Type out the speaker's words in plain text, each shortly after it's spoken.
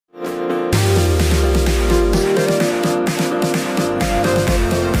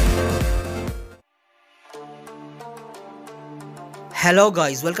Hello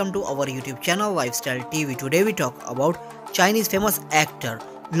guys, welcome to our YouTube channel Lifestyle TV. Today we talk about Chinese famous actor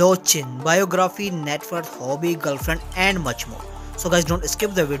Luo Jin, biography, net worth, hobby, girlfriend and much more. So guys, don't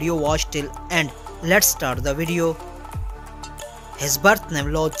skip the video, watch till end. Let's start the video. His birth name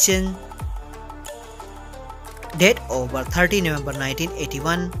Luo Jin. Date of birth 30 November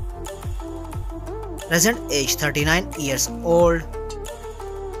 1981. Present age 39 years old.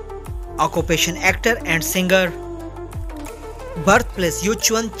 Occupation actor and singer. Birthplace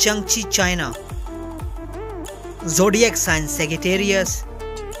Yichun, Jiangxi, China. Zodiac sign Sagittarius.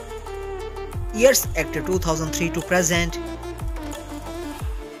 Years actor 2003 to present.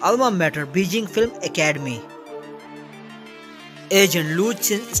 Alma mater Beijing Film Academy. Agent Luo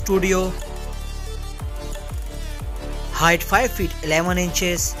Jin Studio. Height 5 feet 11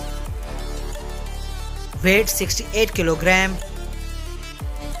 inches. Weight 68 kg.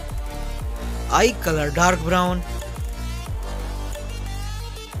 Eye color dark brown.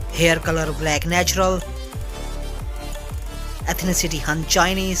 Hair color black natural. Ethnicity Han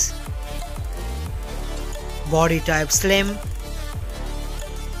Chinese. Body type slim.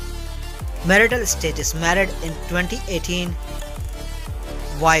 Marital status married in 2018.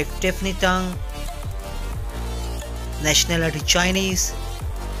 Wife Tiffany Tang. Nationality Chinese.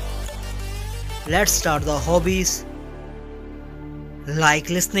 Let's start the hobbies. Like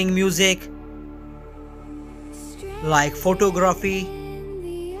listening music. Like photography.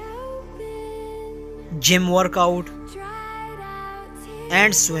 Gym workout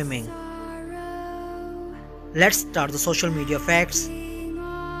and swimming. Let's start the social media facts.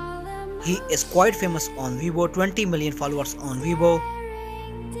 He is quite famous on Weibo, 20 million followers on Weibo.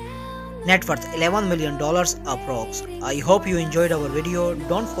 Net worth $11 million approx. I hope you enjoyed our video.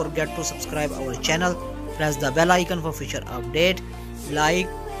 Don't forget to subscribe our channel. Press the bell icon for future update. Like,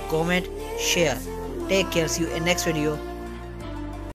 comment, share. Take care. See you in next video.